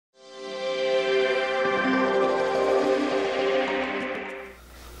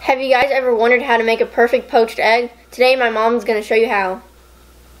Have you guys ever wondered how to make a perfect poached egg? Today my mom's going to show you how.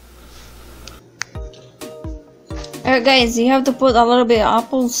 Alright guys, you have to put a little bit of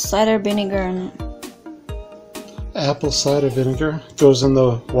apple cider vinegar in it. Apple cider vinegar goes in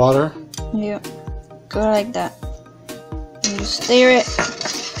the water? Yeah, go like that. And you stir it.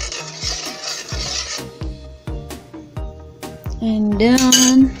 And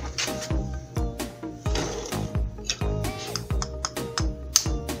then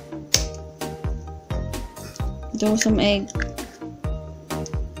throw some egg.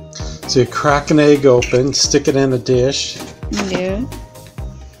 So you crack an egg open, stick it in a dish. Yeah.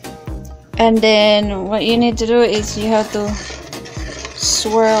 And then what you need to do is you have to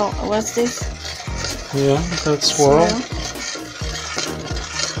swirl. What's this? Yeah, that swirl.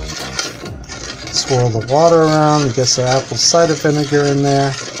 Swirl the water around and get some apple cider vinegar in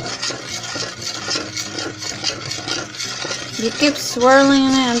there. You keep swirling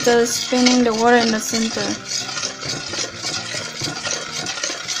it until it's spinning the water in the center.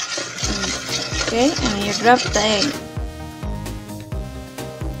 Okay, and you drop the egg.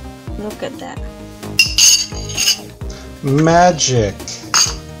 Look at that. Magic.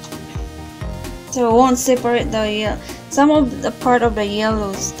 So it won't separate the yellow. Some of the part of the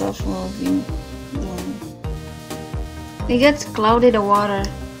yellow stuff will be gone. It gets cloudy, the water.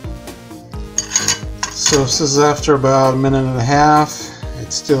 So this is after about a minute and a half.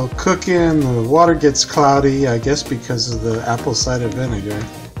 It's still cooking. The water gets cloudy, I guess because of the apple cider vinegar.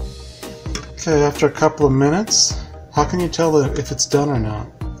 Okay, after a couple of minutes, how can you tell if it's done or not?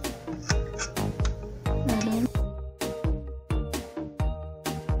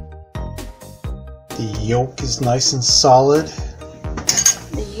 The yolk is nice and solid.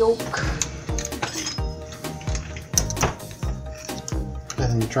 The yolk. Go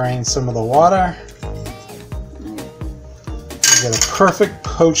ahead and drain some of the water. You get a perfect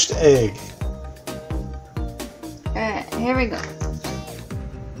poached egg. Alright, here we go.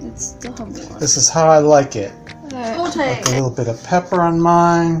 It's still have water. This is how I like it. Poached Like egg. a little bit of pepper on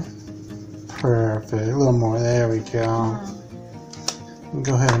mine. Perfect. A little more. There we go.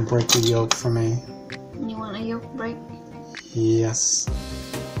 Go ahead and break the yolk for me. You want a yolk break? Yes.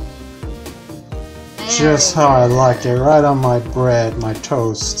 Just how I like it. Right on my bread, my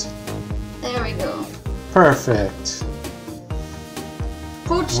toast. There we go. Perfect.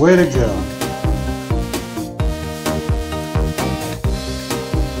 Poached Way to egg. go.